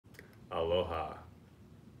Aloha.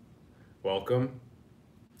 Welcome.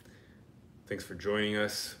 Thanks for joining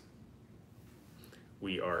us.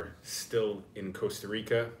 We are still in Costa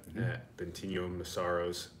Rica at Bentinho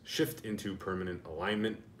Massaro's Shift into Permanent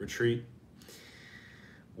Alignment retreat.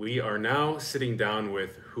 We are now sitting down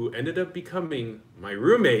with who ended up becoming my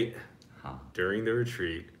roommate during the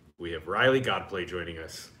retreat. We have Riley Godplay joining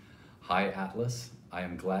us. Hi, Atlas. I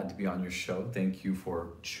am glad to be on your show. Thank you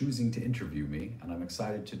for choosing to interview me, and I'm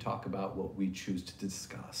excited to talk about what we choose to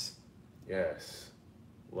discuss. Yes.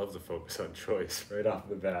 Love the focus on choice right off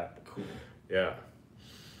the bat. Cool. Yeah.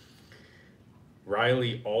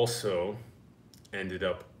 Riley also ended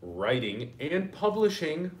up writing and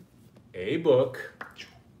publishing a book,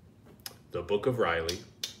 The Book of Riley.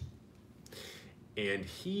 And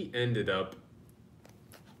he ended up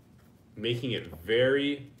making it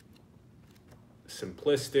very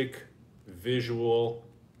simplistic, visual.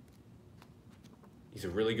 He's a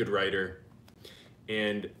really good writer.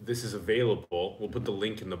 And this is available. We'll put the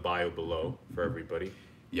link in the bio below for everybody.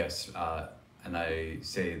 Yes, and I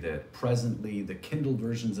say that presently the Kindle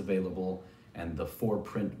version's available, and the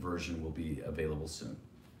for-print version will be available soon.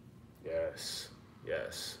 Yes,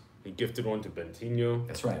 yes. He gifted one to Bentinho.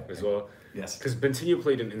 That's right. As well. Yes. Because Bentinho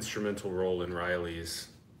played an instrumental role in Riley's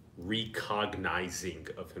recognizing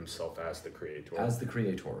of himself as the creator. As the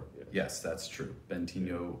creator. Yes, that's true.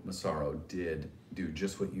 Bentinho Massaro did do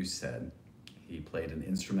just what you said. He played an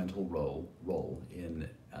instrumental role in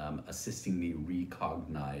assisting me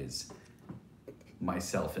recognize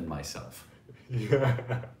myself in myself.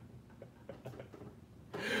 Yeah.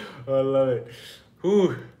 I love it.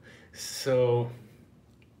 Whew. So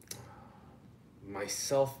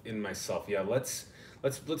myself in myself. Yeah, let's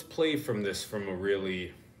play from this from a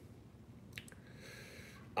really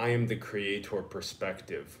I am the creator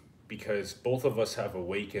perspective, because both of us have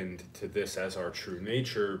awakened to this as our true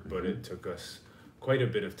nature, but it took us quite a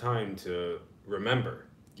bit of time to remember.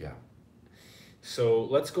 Yeah. So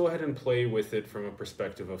let's go ahead and play with it from a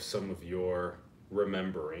perspective of some of your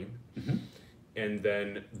remembering, and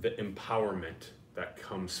then the empowerment that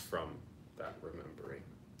comes from that remembering.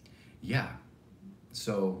 Yeah.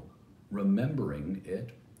 So remembering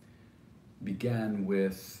it began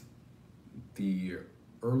with the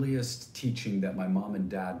earliest teaching that my mom and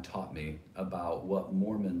dad taught me about what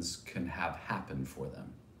Mormons can have happen for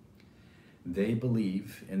them. They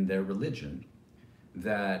believe in their religion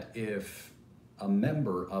that if a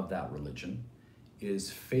member of that religion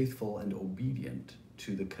is faithful and obedient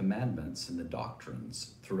to the commandments and the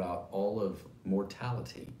doctrines throughout all of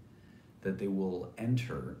mortality, that they will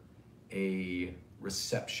enter a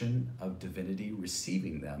reception of divinity,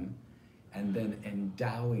 receiving them, and then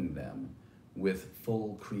endowing them with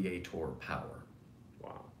full creator power.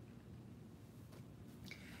 Wow.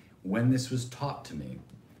 When this was taught to me,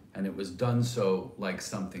 and it was done so like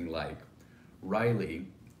something like, Riley,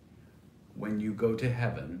 when you go to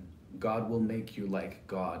heaven, God will make you like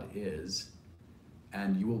God is,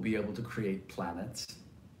 and you will be able to create planets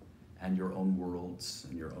and your own worlds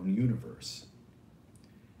and your own universe.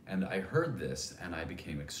 And I heard this and I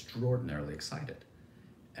became extraordinarily excited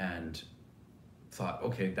and thought,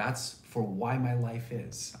 okay, that's for why my life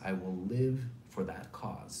is. I will live for that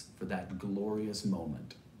cause, for that glorious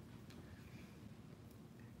moment.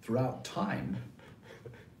 Throughout time,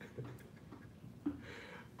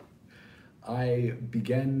 I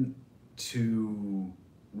began to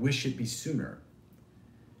wish it be sooner.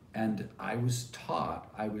 And I was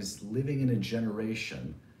taught, I was living in a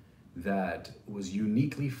generation that was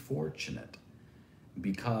uniquely fortunate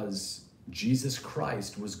because Jesus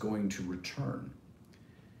Christ was going to return.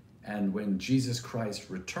 And when Jesus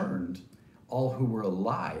Christ returned, all who were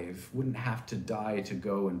alive wouldn't have to die to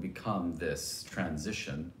go and become this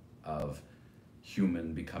transition of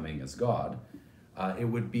human becoming as God. It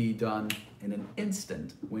would be done in an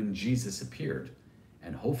instant when Jesus appeared.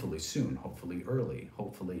 And hopefully soon, hopefully early,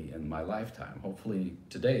 hopefully in my lifetime, hopefully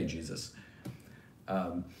today, Jesus.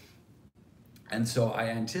 And so I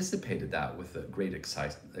anticipated that with a great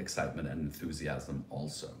excitement and enthusiasm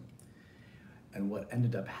also. And what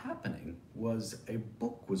ended up happening was a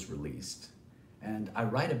book was released. And I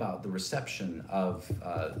write about the reception of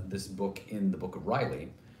this book in the Book of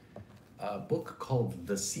Riley. A book called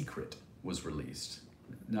The Secret was released.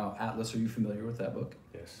 Now, Atlas, are you familiar with that book?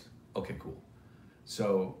 Yes. Okay, cool.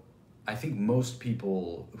 So I think most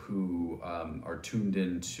people who are tuned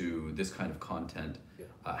into this kind of content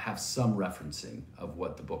have some referencing of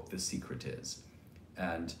what the book The Secret is.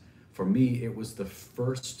 And for me, it was the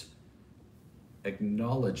first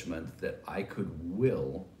acknowledgement that I could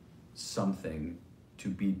will something to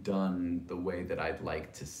be done the way that I'd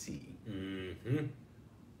like to see.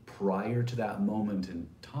 prior to that moment in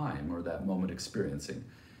time, or that moment experiencing,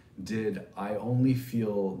 did I only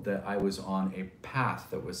feel that I was on a path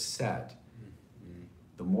that was set,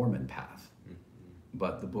 the Mormon path.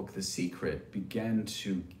 But the book The Secret began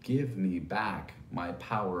to give me back my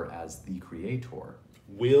power as the creator.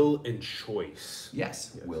 Will and choice.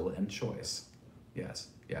 Yes, will and choice. Yes,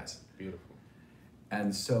 yes. Beautiful.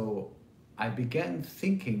 And so I began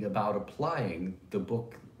thinking about applying the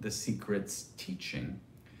book The Secret's teaching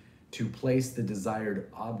to place the desired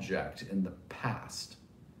object in the past,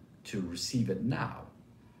 to receive it now,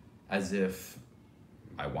 as if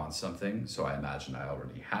I want something, so I imagine I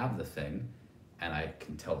already have the thing, and I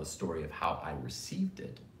can tell the story of how I received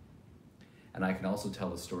it. And I can also tell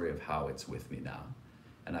the story of how it's with me now.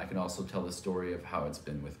 And I can also tell the story of how it's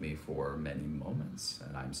been with me for many moments,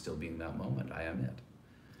 and I'm still being that moment. I am it.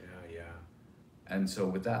 Yeah. And so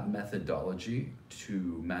with that methodology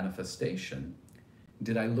to manifestation,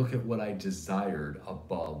 did I look at what I desired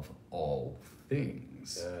above all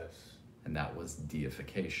things? Yes. And that was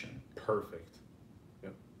deification. Perfect.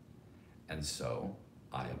 Yep. And so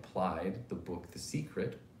I applied the book The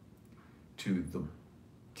Secret to the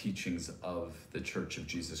teachings of the Church of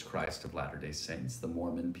Jesus Christ of Latter-day Saints, the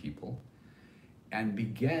Mormon people, and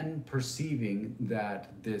began perceiving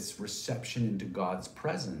that this reception into God's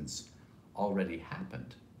presence already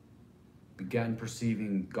happened. Began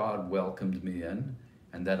perceiving God welcomed me in,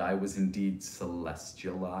 and that I was indeed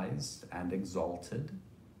celestialized and exalted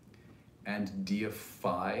and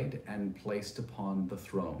deified and placed upon the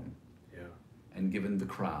throne. Yeah. And given the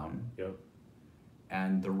crown. Yep.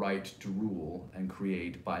 And the right to rule and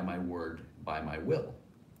create by my word, by my will.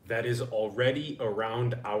 That is already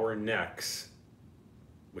around our necks,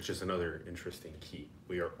 which is another interesting key.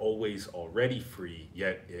 We are always already free,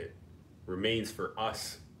 yet it remains for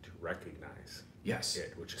us to recognize Yes.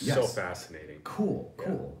 it, which is so fascinating. Cool.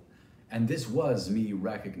 And this was me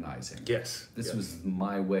recognizing. Yes. This was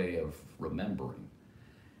my way of remembering.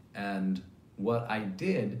 And what I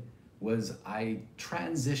did was I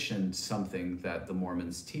transitioned something that the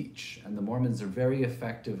Mormons teach. And the Mormons are very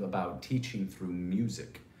effective about teaching through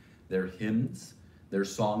music. Their hymns, their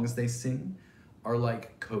songs they sing are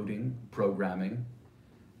like coding, programming,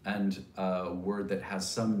 and a word that has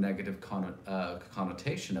some negative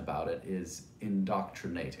connotation about it is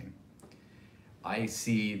indoctrinating. I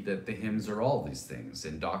see that the hymns are all these things: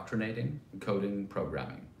 indoctrinating, coding,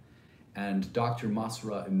 programming. And Dr.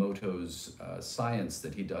 Masaru Emoto's science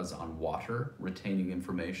that he does on water, retaining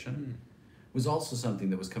information, was also something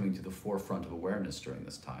that was coming to the forefront of awareness during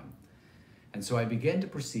this time. And so I began to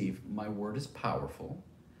perceive my word is powerful.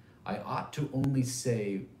 I ought to only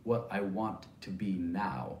say what I want to be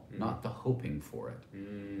now, not the hoping for it.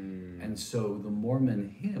 And so the Mormon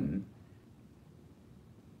hymn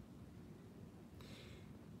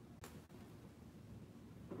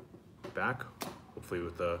back, hopefully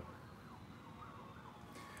with a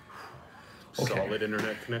solid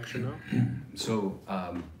internet connection now. So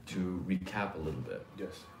to recap a little bit.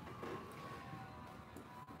 Yes.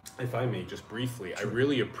 If I may, just briefly, I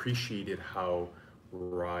really appreciated how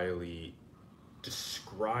Riley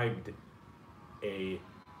described a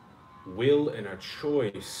will and a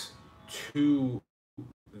choice to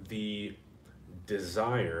the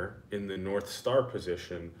desire in the North Star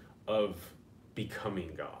position of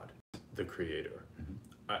becoming God, the creator.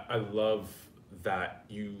 I love that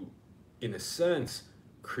you, in a sense,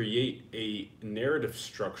 create a narrative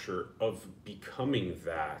structure of becoming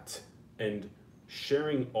that and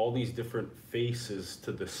sharing all these different faces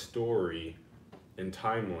to the story and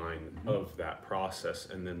timeline of that process,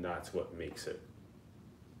 and then that's what makes it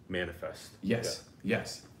manifest. Yes.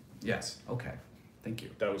 Okay, thank you.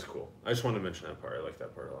 That was cool. I just wanted to mention that part. I like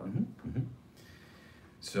that part a lot.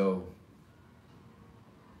 So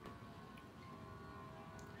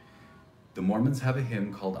the Mormons have a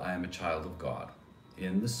hymn called I Am a Child of God.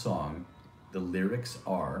 In the song, the lyrics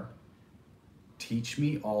are, teach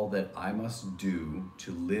me all that I must do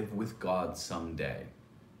to live with God someday.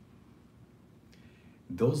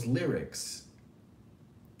 Those lyrics,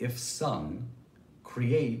 if sung,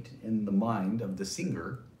 create in the mind of the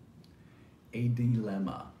singer a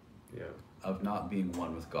dilemma of not being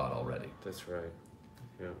one with God already. That's right.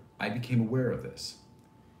 Yeah. I became aware of this.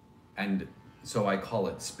 And so I call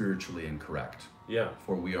it spiritually incorrect. Yeah.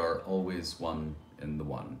 For we are always one in the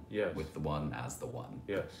one. Yes. With the one as the one.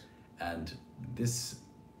 Yes. And this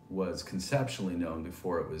was conceptually known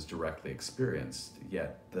before it was directly experienced,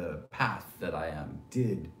 yet the path that I am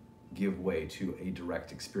did give way to a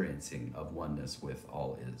direct experiencing of oneness with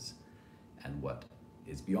all is and what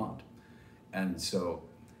is beyond. And so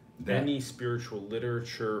any spiritual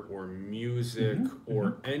literature or music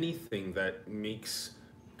or anything that makes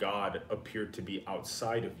God appear to be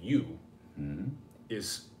outside of you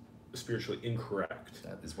is spiritually incorrect.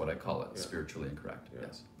 That is what I call it, spiritually incorrect. Yeah.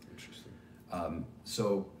 Yes. Interesting.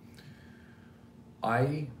 So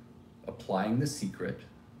I, applying the secret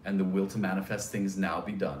and the will to manifest things now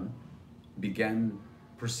be done, began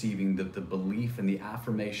perceiving that the belief and the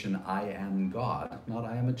affirmation I am God, not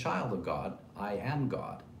I am a child of God, I am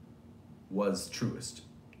God, was truest.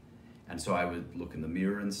 And so I would look in the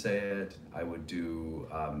mirror and say it. I would do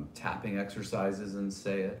tapping exercises and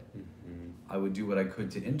say it. I would do what I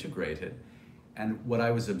could to integrate it. And what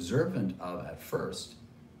I was observant of at first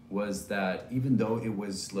was that even though it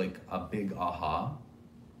was like a big aha,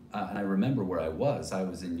 and I remember where I was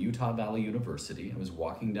in Utah Valley University. I was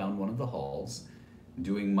walking down one of the halls,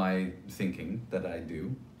 doing my thinking that I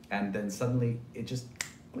do, and then suddenly it just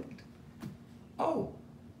clicked. Oh,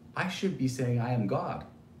 I should be saying I am God,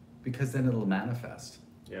 because then it'll manifest.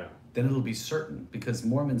 Yeah. Then it'll be certain, because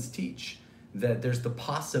Mormons teach that there's the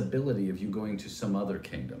possibility of you going to some other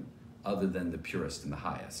kingdom other than the purest and the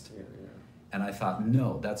highest. Yeah. And I thought,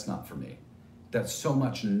 no, that's not for me. That's so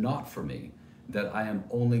much not for me that I am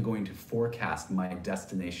only going to forecast my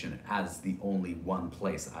destination as the only one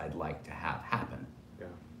place I'd like to have happen. Yeah.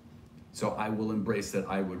 So I will embrace that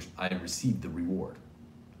I received the reward.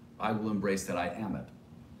 I will embrace that I am it.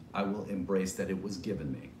 I will embrace that it was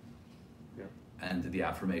given me. Yeah. And the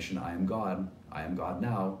affirmation, I am God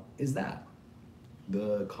now, is that.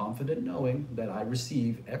 The confident knowing that I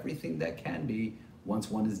receive everything that can be once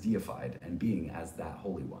one is deified and being as that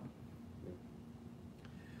Holy One.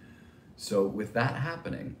 So with that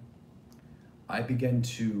happening, I began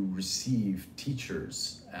to receive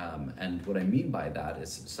teachers, and what I mean by that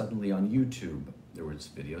is suddenly on YouTube, there was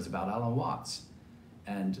videos about Alan Watts,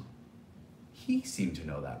 and he seemed to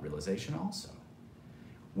know that realization also.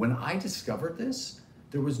 When I discovered this,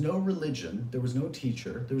 there was no religion, there was no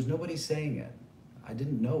teacher, there was nobody saying it. I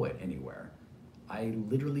didn't know it anywhere. I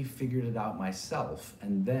literally figured it out myself,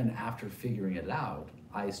 and then after figuring it out,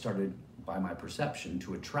 I started, by my perception,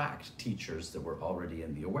 to attract teachers that were already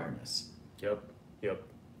in the awareness. Yep.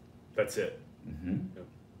 That's it. Yep.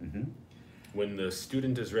 When the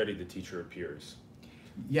student is ready, the teacher appears.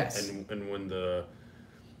 Yes. And when the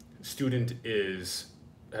student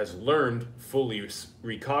has learned, fully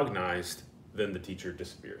recognized, then the teacher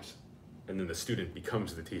disappears. And then the student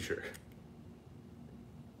becomes the teacher.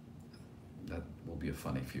 That will be a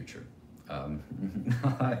funny future. And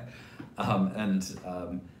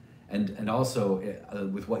also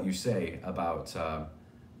with what you say about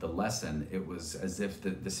the lesson, it was as if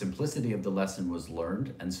the simplicity of the lesson was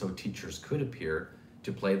learned, and so teachers could appear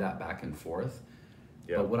to play that back and forth.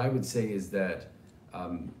 Yeah. But what I would say is that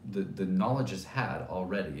the knowledge is had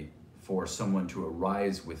already for someone to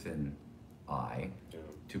arise within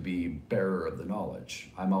to be bearer of the knowledge.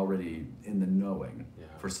 I'm already in the knowing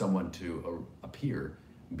for someone to appear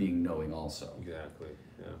being knowing also. Exactly.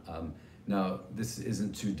 Yeah. Now, this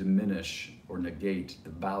isn't to diminish or negate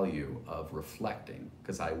the value of reflecting,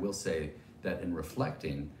 because I will say that in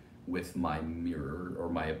reflecting with my mirror or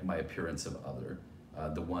my appearance of other,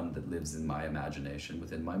 the one that lives in my imagination,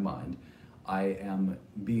 within my mind, I am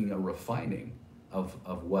being a refining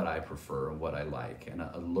of what I prefer and what I like, and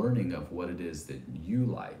a learning of what it is that you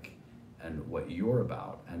like and what you're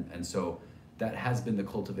about. And so that has been the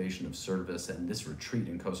cultivation of service, and this retreat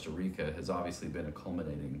in Costa Rica has obviously been a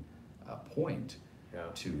culminating point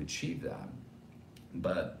to achieve that.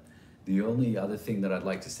 But the only other thing that I'd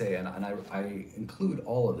like to say, and I include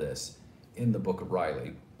all of this in the Book of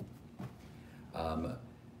Riley,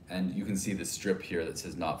 and you can see the strip here that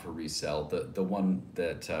says not for resale. The one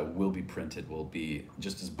that will be printed will be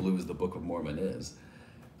just as blue as the Book of Mormon is.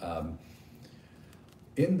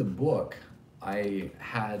 In the book, I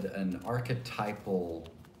had an archetypal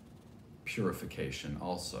purification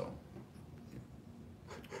also.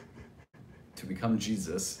 To become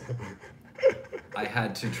Jesus, I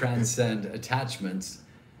had to transcend attachments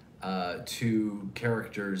to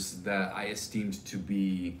characters that I esteemed to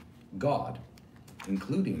be God,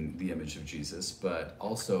 including the image of Jesus, but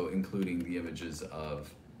also including the images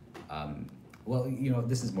of,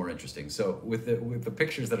 this is more interesting. So with the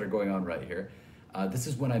pictures that are going on right here, this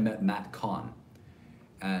is when I met Matt Kahn,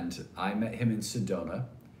 and I met him in Sedona,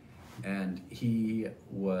 and he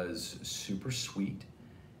was super sweet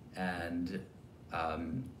and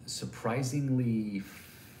surprisingly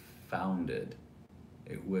founded.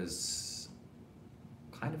 It was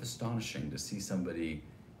kind of astonishing to see somebody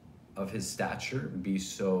of his stature be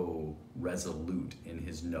so resolute in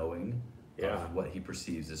his knowing of what he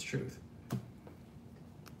perceives as truth.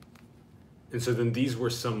 And so then these were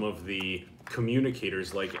some of the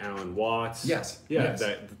communicators like Alan Watts. Yes. Yeah, yes.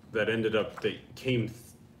 that ended up, that came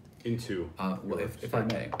into. Well, if I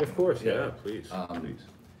may. Of course, Yeah. please.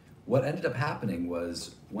 What ended up happening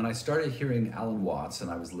was when I started hearing Alan Watts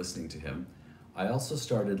and I was listening to him, I also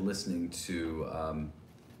started listening to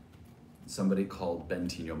somebody called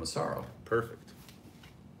Bentinho Massaro. Perfect.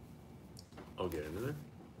 I'll get into that.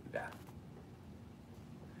 Yeah.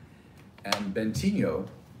 And Bentinho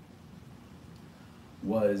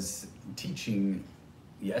was teaching,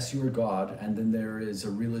 yes, you are God, and then there is a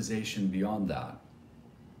realization beyond that,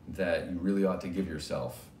 that you really ought to give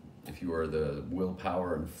yourself if you are the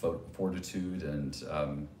willpower and fortitude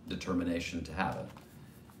and determination to have it.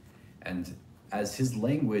 And as his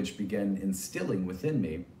language began instilling within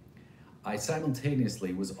me, I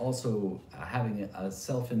simultaneously was also having a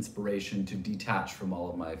self-inspiration to detach from all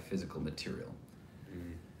of my physical material.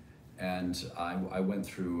 And I went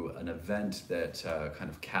through an event that kind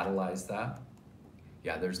of catalyzed that.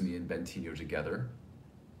 Yeah, there's me and Bentinho together.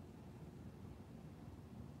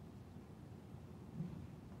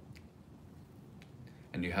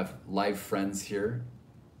 And you have live friends here.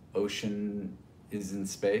 Ocean is in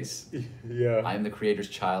space. Yeah. I'm the creator's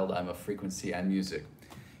child. I'm a frequency and music.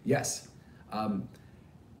 Yes.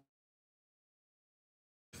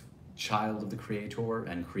 Child of the creator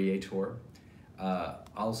and creator.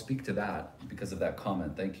 I'll speak to that because of that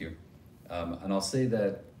comment. Thank you. And I'll say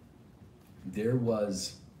that there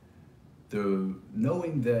was the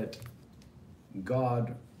knowing that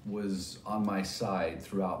God was on my side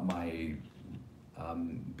throughout my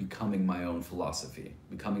becoming my own philosophy,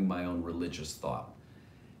 becoming my own religious thought.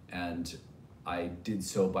 And I did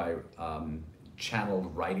so by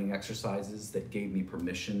channeled writing exercises that gave me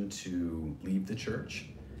permission to leave the church,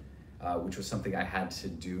 which was something I had to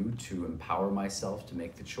do to empower myself to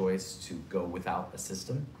make the choice to go without a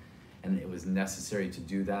system. And it was necessary to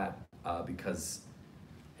do that because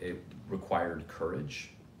it required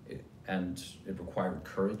courage. And it required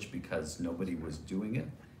courage because nobody was doing it.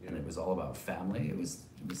 And it was all about family. It was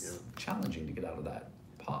challenging to get out of that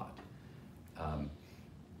pod.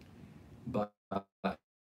 But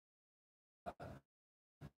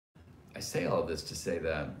I say all of this to say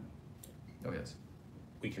that, oh yes.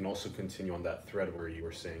 We can also continue on that thread where you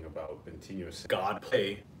were saying about Bentinho, God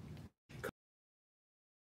play.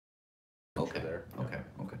 Okay. There. Okay.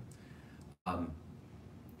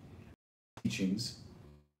 Teachings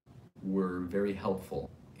were very helpful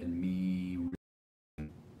in me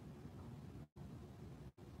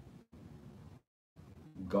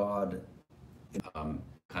God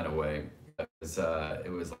kind of way. It was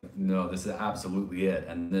like, no, this is absolutely it,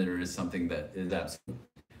 and there is something that is absolute.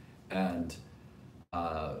 And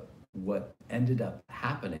what ended up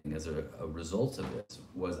happening as a result of this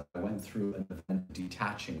was I went through an event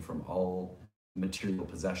detaching from all material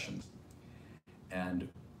possessions, and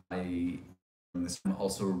I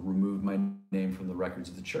also removed my name from the records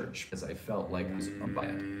of the church because I felt like I was owned by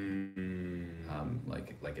it.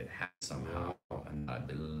 Like it had somehow, and I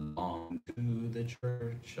belong to the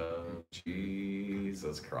Church of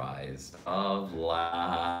Jesus Christ of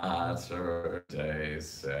Latter-day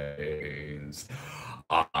Saints.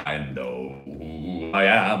 I know who I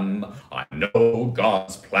am. I know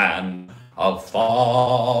God's plan. I'll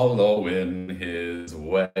follow in His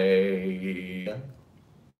way.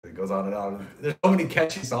 It goes on and on. There's so many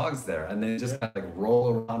catchy songs there, and they just kind of like roll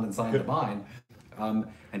around inside the mind.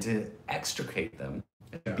 And to extricate them,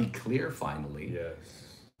 and to be clear finally,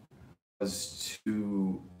 was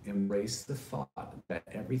to embrace the thought that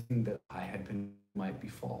everything that I had been might be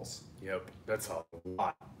false. Yep, that's a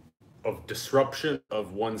lot of disruption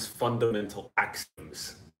of one's fundamental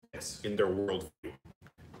axioms in their worldview.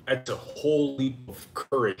 That's a whole leap of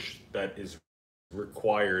courage that is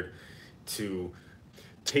required to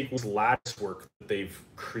take this lattice work that they've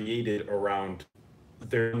created around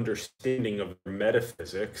their understanding of their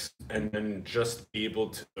metaphysics and then just be able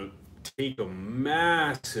to take a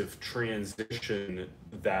massive transition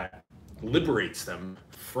that liberates them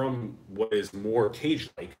from what is more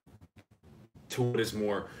cage-like to what is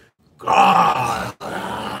more God.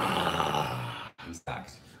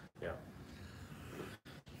 Exact. Yeah.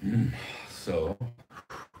 So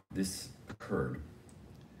this occurred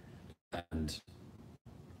and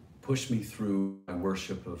pushed me through my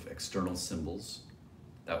worship of external symbols.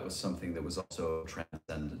 That was something that was also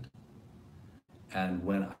transcended. And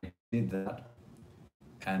when I did that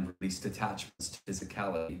and released attachments to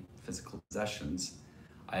physicality, physical possessions,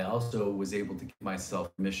 I also was able to give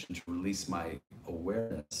myself permission to release my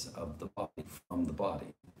awareness of the body from the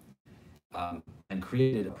body, and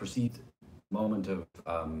created a perceived moment of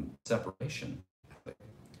separation.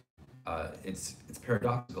 it's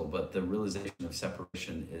paradoxical, but the realization of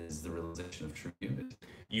separation is the realization of true unity.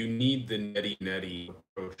 You need the neti-neti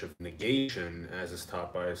approach of negation, as is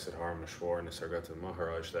taught by Siddharmeshwar and Nisargadatta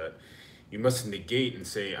Maharaj, that you must negate and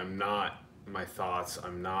say, I'm not my thoughts,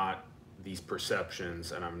 I'm not these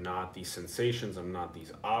perceptions, and I'm not these sensations, I'm not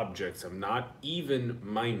these objects, I'm not even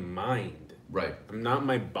my mind. Right. I'm not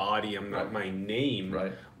my body, I'm not Right. my name.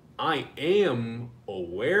 Right. I am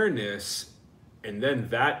awareness, and then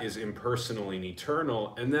that is impersonal and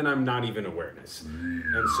eternal, and then I'm not even awareness.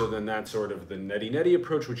 And so then that's sort of the neti-neti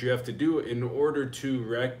approach, which you have to do in order to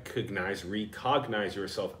recognize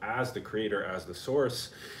yourself as the creator, as the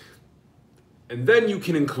source, and then you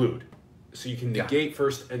can include. So you can negate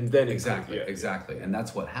first and then Exactly, include. exactly. And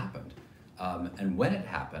that's what happened. And when it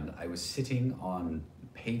happened, I was sitting on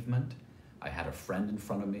pavement. I had a friend in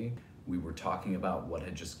front of me. We were talking about what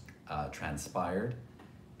had just transpired.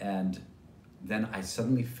 And then I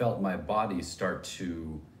suddenly felt my body start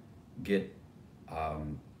to get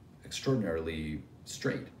extraordinarily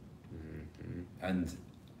straight. And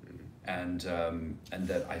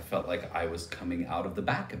that I felt like I was coming out of the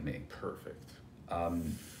back of me. Perfect.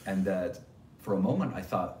 And that for a moment I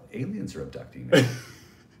thought aliens are abducting me.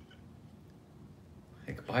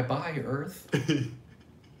 Like, bye-bye, Earth.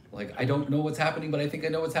 Like, I don't know what's happening, but I think I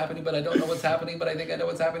know what's happening, but I don't know what's happening, but I think I know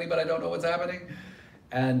what's happening, but I don't know what's happening.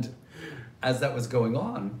 And as that was going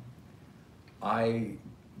on, I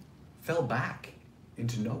fell back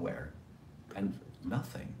into nowhere and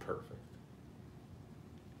nothing. Perfect.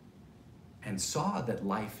 And saw that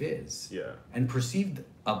life is. Yeah. And perceived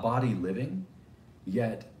a body living,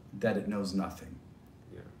 yet that it knows nothing.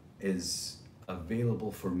 Yeah. Is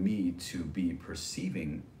available for me to be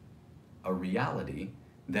perceiving a reality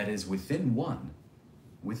that is within one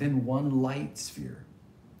light sphere,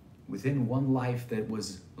 within one life that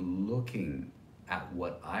was looking at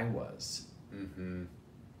what I was. Mm-hmm.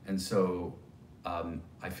 And so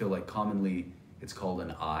I feel like commonly it's called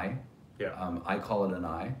an I. Yeah. I call it an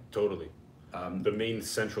I. Totally. The main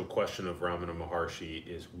central question of Ramana Maharshi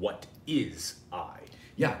is, what is I?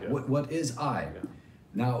 Yeah, yeah. What is I? Yeah.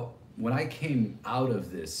 Now, when I came out of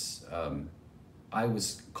this, I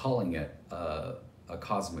was calling it a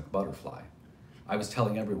cosmic butterfly. I was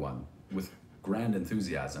telling everyone with grand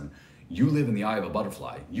enthusiasm, you live in the eye of a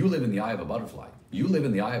butterfly. You live in the eye of a butterfly. You live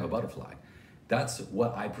in the eye of a butterfly. That's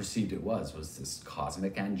what I perceived it was this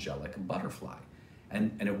cosmic angelic butterfly.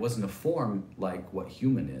 And it wasn't a form like what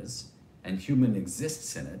human is, and human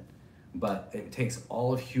exists in it, but it takes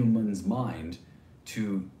all of human's mind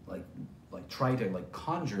to try to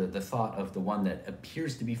conjure the thought of the one that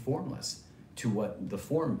appears to be formless to what the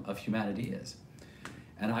form of humanity is.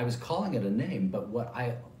 And I was calling it a name, but what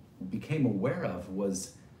I became aware of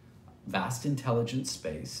was vast intelligent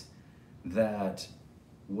space that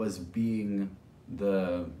was being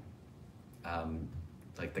the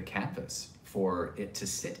canvas for it to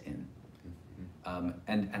sit in.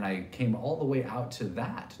 And I came all the way out to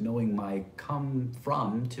that, knowing my come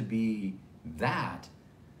from to be that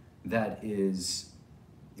is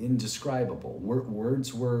indescribable.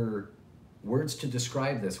 Words to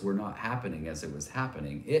describe this were not happening as it was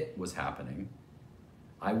happening. It was happening.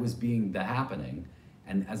 I was being the happening.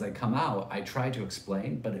 And as I come out, I tried to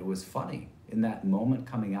explain, but it was funny. In that moment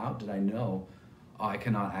coming out, did I know, I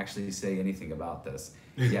cannot actually say anything about this.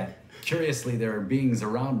 Yet, curiously, there are beings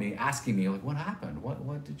around me asking me, like, what happened?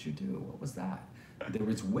 What did you do? What was that? There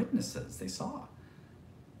was witnesses, they saw.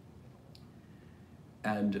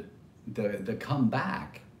 And the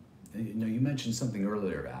comeback, you mentioned something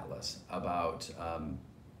earlier, Atlas, about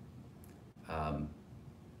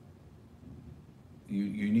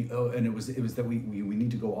you need, and it was that we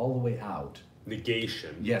need to go all the way out.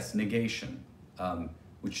 Negation. Yes, negation,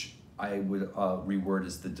 which I would reword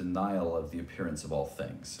as the denial of the appearance of all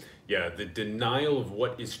things. Yeah, the denial of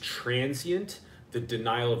what is transient, the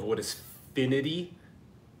denial of what is finity,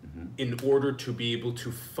 in order to be able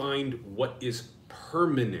to find what is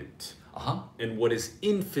permanent and what is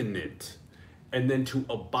infinite, and then to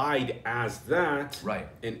abide as that, right,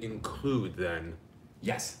 and include then.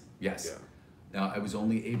 Yes. Yeah. Now, I was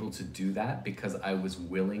only able to do that because I was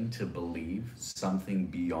willing to believe something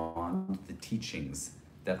beyond the teachings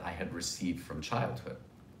that I had received from childhood.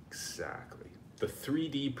 Exactly. The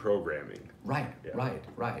 3D programming. Right, yeah.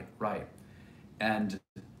 Right. And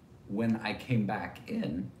when I came back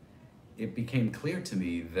in, it became clear to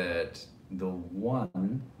me that the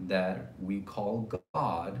one that we call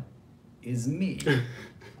God is me.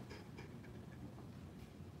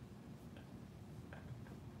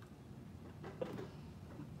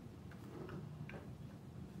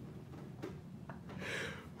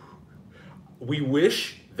 We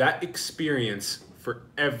wish that experience for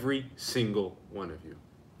every single one of you.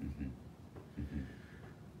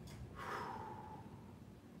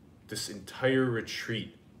 This entire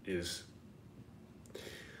retreat is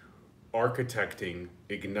architecting,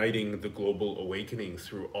 igniting the global awakening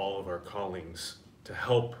through all of our callings to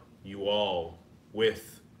help you all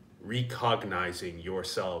with recognizing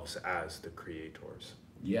yourselves as the creators.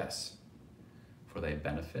 Yes, for thy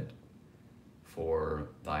benefit, for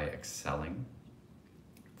thy excelling,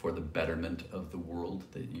 for the betterment of the world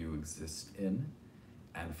that you exist in,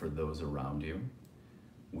 and for those around you.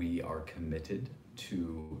 We are committed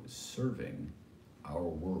to serving our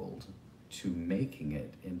world, to making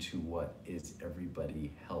it into what is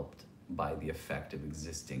everybody helped by the effect of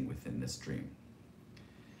existing within this dream.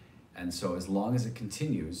 And so as long as it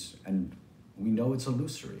continues, and we know it's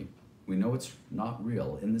illusory, we know it's not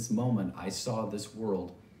real. In this moment, I saw this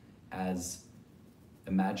world as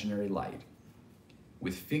imaginary light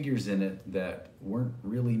with figures in it that weren't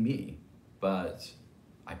really me, but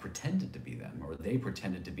I pretended to be them, or they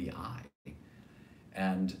pretended to be I.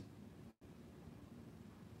 And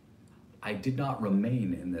I did not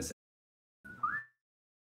remain in this.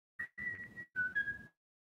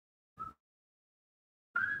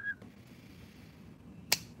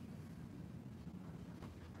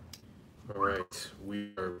 All right,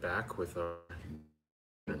 we are back with our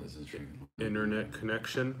internet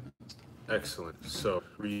connection. Excellent. So,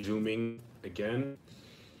 resuming again.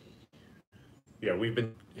 Yeah, we've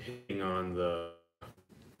been hitting on the.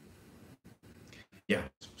 Yeah.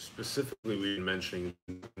 Specifically, we've been mentioning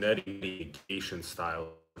negation style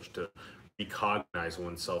to recognize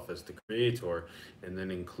oneself as the creator, and then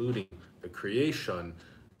including the creation,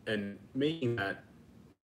 and making that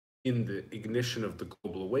in the ignition of the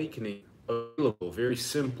global awakening available very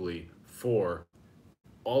simply for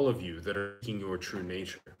all of you that are seeking your true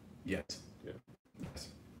nature. Yes. Yeah. Yes.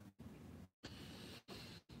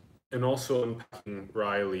 And also unpacking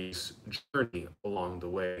Riley's journey along the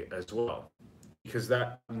way as well. Because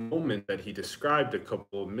that moment that he described a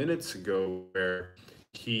couple of minutes ago, where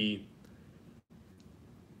he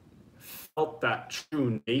felt that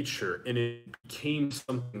true nature and it became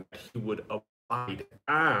something that he would abide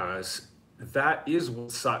as, that is what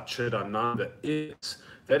Satchidananda is.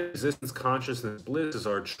 That existence, consciousness, bliss is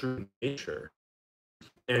our true nature.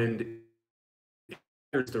 And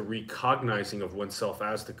there's the recognizing of oneself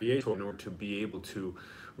as the creator in order to be able to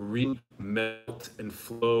melt and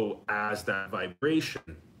flow as that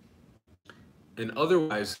vibration. And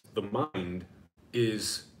otherwise, the mind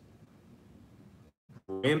is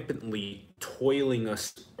rampantly toiling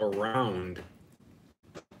us around,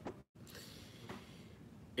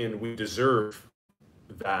 and we deserve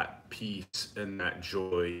that peace and that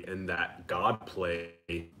joy and that God play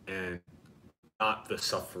and not the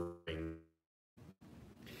suffering.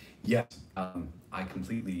 Yes, I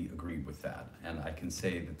completely agree with that. And I can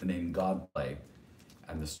say that the name God play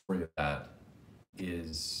and the story of that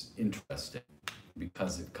is interesting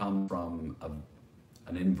because it comes from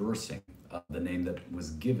an inversing of the name that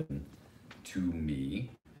was given to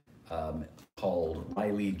me called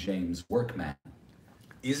Riley James Workman.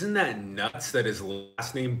 Isn't that nuts that his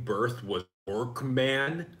last name birth was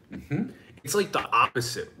Workman? Mm-hmm. It's like the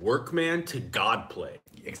opposite, Workman to God play.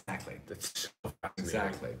 Exactly. That's so fascinating.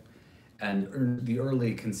 Exactly. And the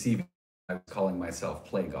early conceiving, I was calling myself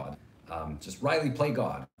Play God. Just Riley Play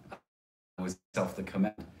God. I was self the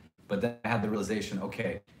command. But then I had the realization,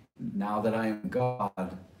 okay, now that I am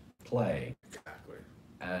God, play. Exactly.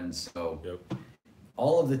 And so Yep.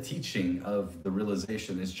 all of the teaching of the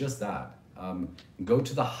realization is just that. Go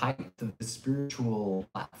to the height of the spiritual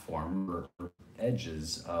platform or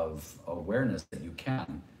edges of awareness that you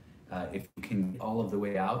can. If you can get all of the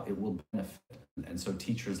way out, it will benefit. And so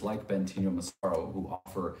teachers like Bentinho Massaro, who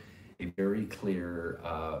offer a very clear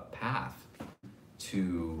path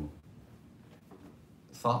to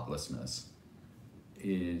thoughtlessness,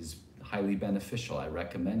 is highly beneficial. I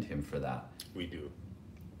recommend him for that. We do.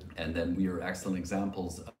 And then we are excellent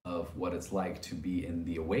examples of what it's like to be in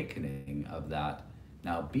the awakening of that,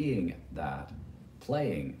 now being that,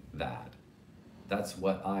 playing that. That's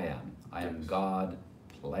what I am. I am God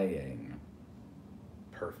playing.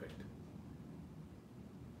 Perfect.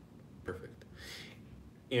 Perfect.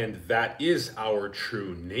 And that is our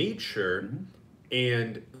true nature. Mm-hmm.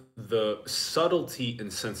 And the subtlety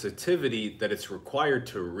and sensitivity that it's required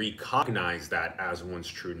to recognize that as one's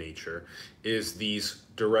true nature is these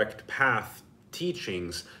direct path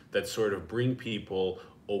teachings that sort of bring people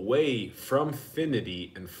away from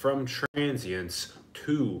finity and from transience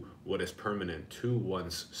to what is permanent, to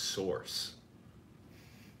one's source.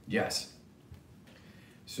 Yes.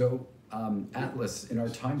 So Atlas, in our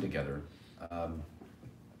time together, um,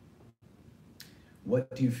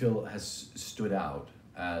 what do you feel has stood out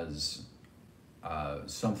as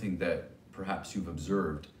something that perhaps you've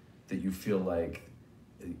observed that you feel like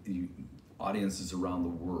you, audiences around the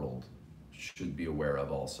world should be aware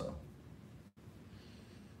of also?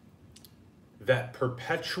 That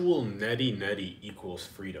perpetual neti neti equals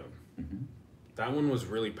freedom. Mm-hmm. That one was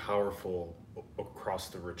really powerful across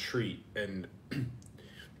the retreat. And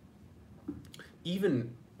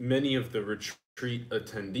even many of the retreat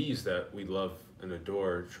attendees that we love and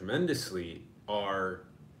adore tremendously are,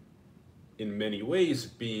 in many ways,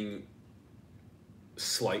 being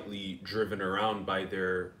slightly driven around by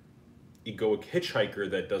their egoic hitchhiker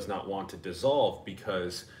that does not want to dissolve,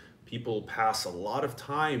 because people pass a lot of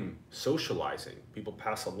time socializing. People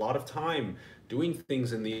pass a lot of time doing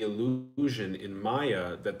things in the illusion, in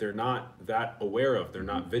Maya, that they're not that aware of, they're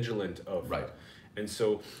not vigilant of. Right. And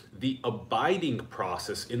so the abiding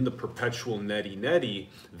process in the perpetual neti neti,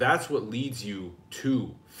 that's what leads you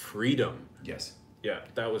to freedom. Yes. Yeah,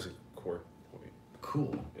 that was a core point.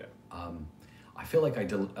 Cool. Yeah. I feel like I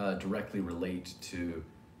directly relate to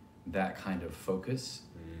that kind of focus,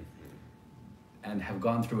 and have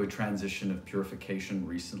gone through a transition of purification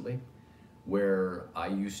recently, where I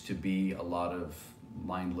used to be a lot of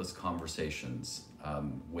mindless conversations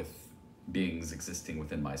with beings existing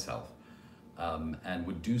within myself, and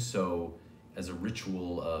would do so as a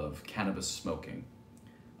ritual of cannabis smoking,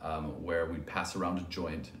 where we'd pass around a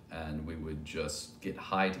joint and we would just get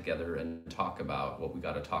high together and talk about what we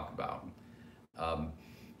got to talk about.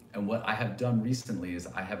 And what I have done recently is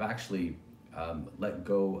I have actually let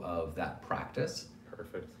go of that practice.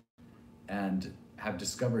 Perfect. And have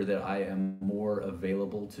discovered that I am more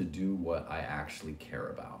available to do what I actually care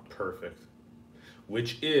about. Perfect.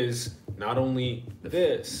 Which is not only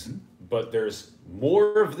this, but there's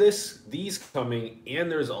more of these coming,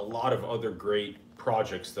 and there's a lot of other great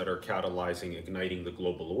projects that are catalyzing, igniting the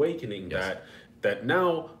global awakening. Yes. That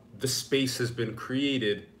now the space has been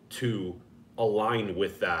created to align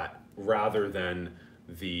with that, rather than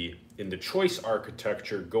in the choice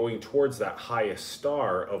architecture going towards that highest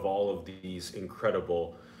star of all of these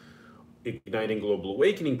incredible igniting global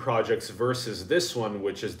awakening projects, versus this one,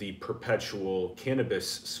 which is the perpetual cannabis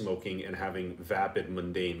smoking and having vapid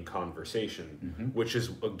mundane conversation, which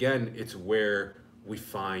is, again, it's where we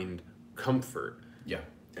find comfort. Yeah.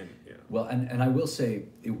 And yeah. Well, and I will say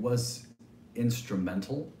it was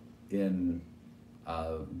instrumental in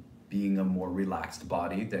being a more relaxed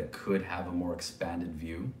body that could have a more expanded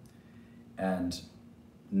view. And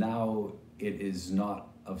now it is not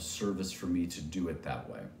of service for me to do it that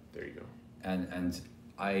way. There you go. And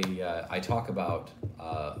I talk about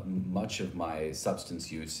much of my substance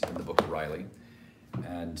use in the book of Riley.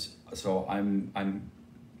 And so I'm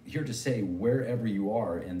here to say, wherever you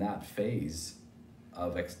are in that phase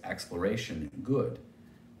of exploration, good.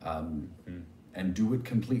 And do it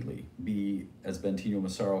completely. Be, as Bentinho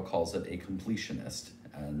Massaro calls it, a completionist,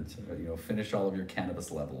 and finish all of your cannabis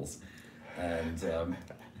levels, and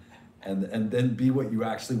then be what you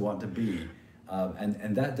actually want to be,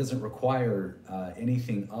 and that doesn't require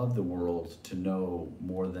anything of the world to know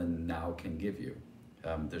more than now can give you.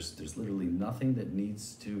 There's literally nothing that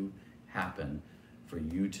needs to happen for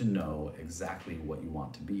you to know exactly what you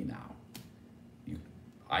want to be now.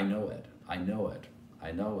 I know it. I know it.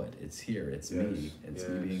 I know it. It's here. It's me. It's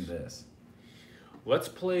me being this. Let's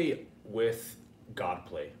play with God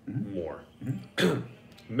play more.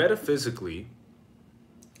 Metaphysically,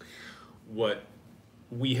 what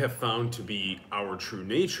we have found to be our true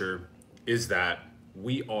nature is that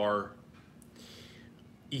we are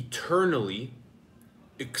eternally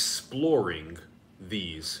exploring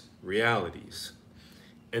these realities,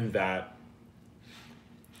 and that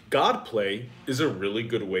God play is a really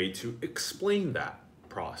good way to explain that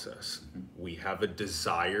process. We have a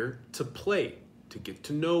desire to play, to get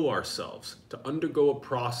to know ourselves, to undergo a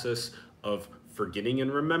process of forgetting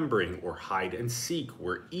and remembering, or hide and seek,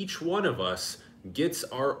 where each one of us gets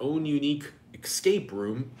our own unique escape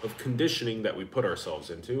room of conditioning that we put ourselves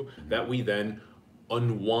into, that we then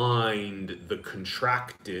unwind the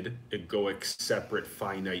contracted, egoic, separate,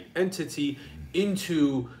 finite entity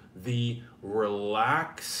into the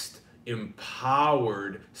relaxed,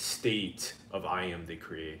 empowered state of I am the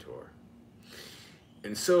creator.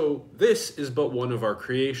 And so this is but one of our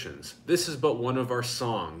creations. This is but one of our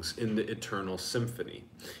songs in the eternal symphony.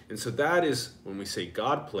 And so that is when we say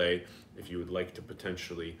God play, if you would like to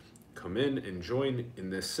potentially come in and join in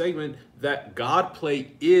this segment, that God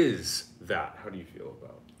play is that. How do you feel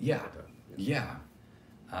about Yeah. that? Yeah.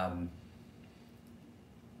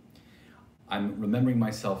 I'm remembering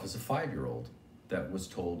myself as a 5-year-old that was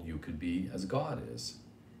told you could be as God is.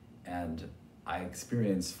 And I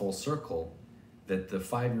experienced full circle that the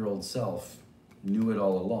 5-year-old self knew it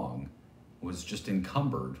all along, was just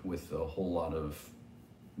encumbered with a whole lot of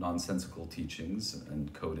nonsensical teachings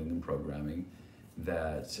and coding and programming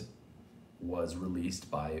that was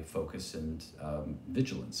released by focus and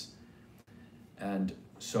vigilance. And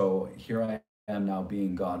so here I am now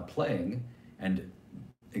being God playing, and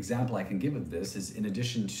example I can give of this is, in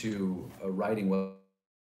addition to writing what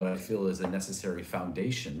I feel is a necessary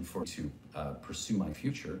foundation for to pursue my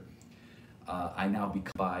future, I now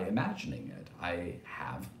become by imagining it. I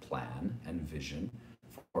have plan and vision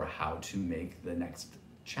for how to make the next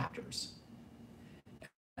chapters.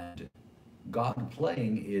 And God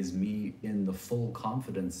playing is me in the full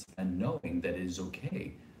confidence and knowing that it is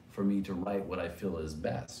okay for me to write what I feel is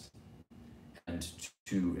best and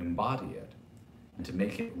to embody it and to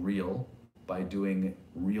make it real by doing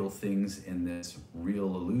real things in this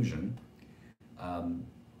real illusion,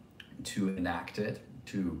 to enact it,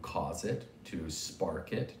 to cause it, to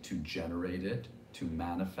spark it, to generate it, to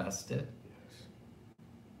manifest it.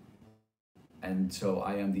 And so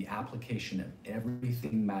I am the application of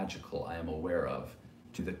everything magical I am aware of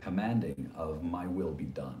to the commanding of my will be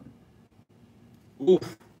done.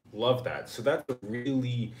 Oof, love that. So that's a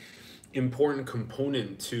really important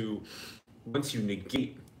component to, once you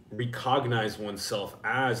negate, recognize oneself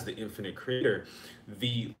as the infinite creator,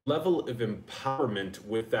 the level of empowerment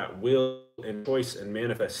with that will and choice and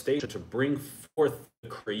manifestation to bring forth the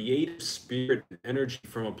creative spirit and energy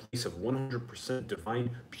from a place of 100% divine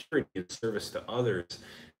purity and service to others.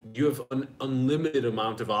 You have an unlimited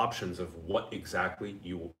amount of options of what exactly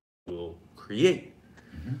you will create.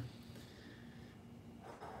 Mm-hmm.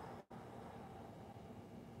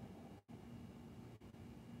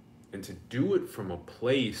 And to do it from a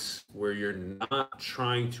place where you're not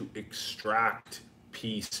trying to extract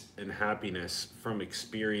peace and happiness from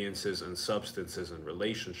experiences and substances and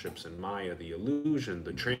relationships and Maya, the illusion,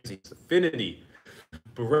 the transience, affinity,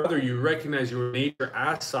 but rather you recognize your nature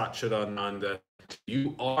as Satchidananda.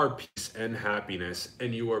 You are peace and happiness,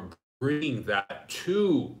 and you are bringing that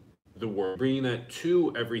to the world, bringing that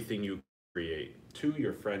to everything you create, to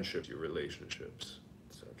your friendships, your relationships,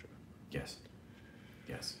 etc. Yes.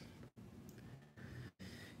 Yes.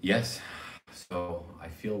 Yes. So I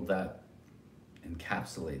feel that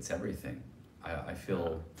encapsulates everything. I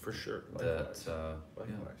feel for sure that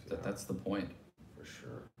that's the point, for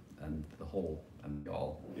sure, and the whole and the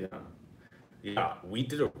all. Yeah, we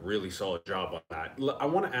did a really solid job on that. I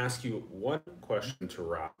want to ask you one question to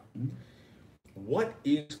wrap. Mm-hmm. What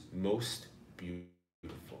is most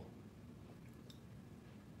beautiful?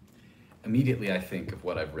 Immediately I think of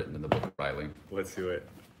what I've written in the book, Riley. Let's do it.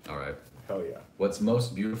 All right. Hell yeah. What's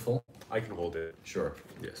most beautiful? I can hold it. Sure.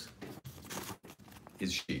 Yes.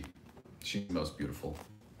 Is she. She's most beautiful.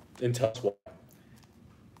 And tell us why.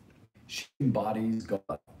 She embodies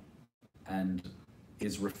God and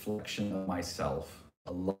is reflection of myself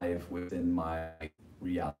alive within my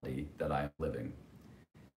reality that I am living.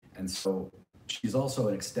 And so she's also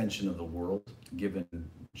an extension of the world, given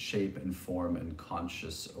shape and form and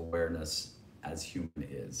conscious awareness as human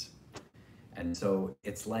is. And so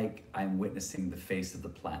it's like I'm witnessing the face of the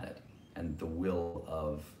planet and the will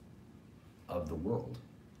of the world.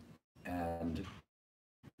 And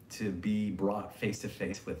to be brought face to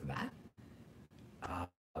face with that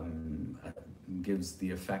gives the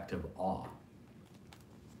effect of awe.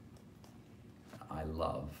 I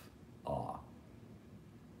love awe.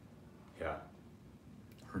 Yeah.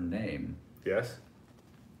 Her name Yes?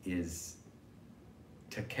 is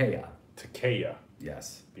Takea. Takea.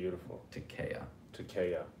 Yes, Beautiful. Takea.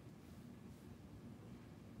 Takea.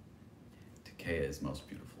 Takea is most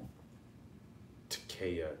beautiful.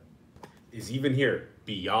 Takea is even here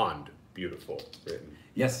beyond beautiful written.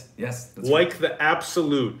 Yes, that's Like right. the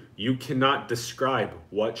absolute, you cannot describe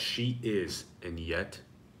what she is, and yet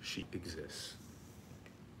she exists.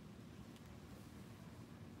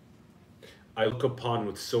 I look upon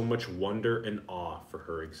with so much wonder and awe for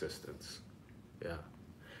her existence. Yeah.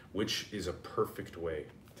 Which is a perfect way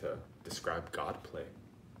to describe God play.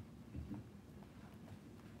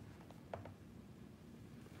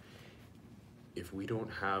 If we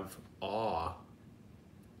don't have awe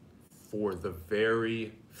for the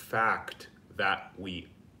very fact that we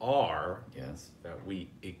are, Yes. that we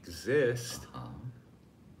exist, Uh-huh.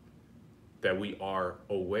 that we are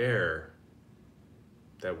aware,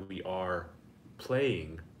 that we are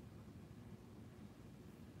playing,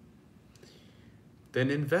 then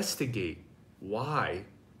investigate, why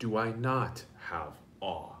do I not have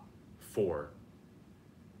awe for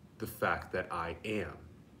the fact that I am.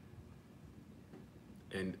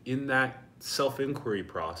 And in that self-inquiry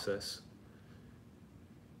process,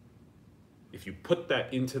 if you put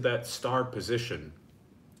that into that star position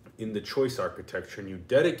in the choice architecture and you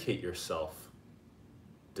dedicate yourself,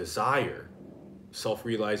 desire,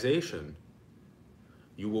 self-realization,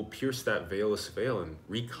 you will pierce that veilless veil and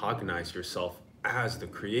recognize yourself as the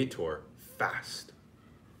creator fast.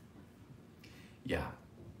 Yeah.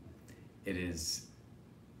 It is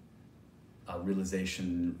a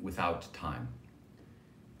realization without time.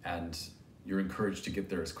 And you're encouraged to get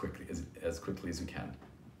there as quickly as you can.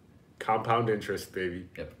 Compound interest, baby.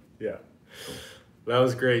 Yep. Yeah. Cool. That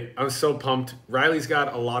was great. I'm so pumped. Riley's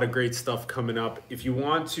got a lot of great stuff coming up. If you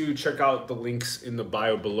want to check out the links in the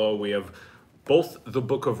bio below, we have both the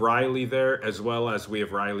Book of Riley there, as well as we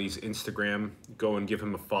have Riley's Instagram. Go and give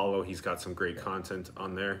him a follow. He's got some great content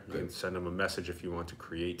on there. You can send him a message if you want to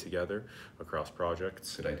create together across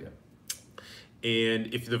projects. Good idea.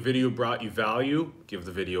 And if the video brought you value, give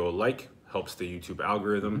the video a like. Helps the YouTube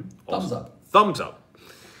algorithm. Thumbs up. Thumbs up.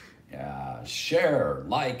 Yeah, share,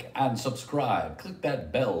 like, and subscribe. Click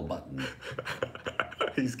that bell button.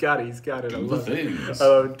 He's got it. I love things. it. I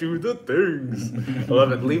love it. Do the things. I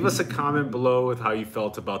love it. Leave us a comment below with how you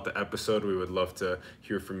felt about the episode. We would love to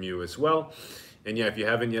hear from you as well. And yeah, if you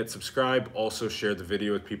haven't yet subscribed, also share the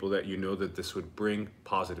video with people that you know that this would bring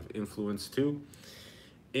positive influence to.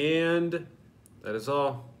 And that is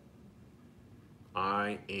all.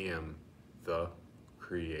 I am the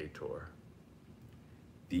creator.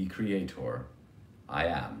 The creator. I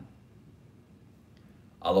am.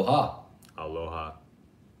 Aloha. Aloha.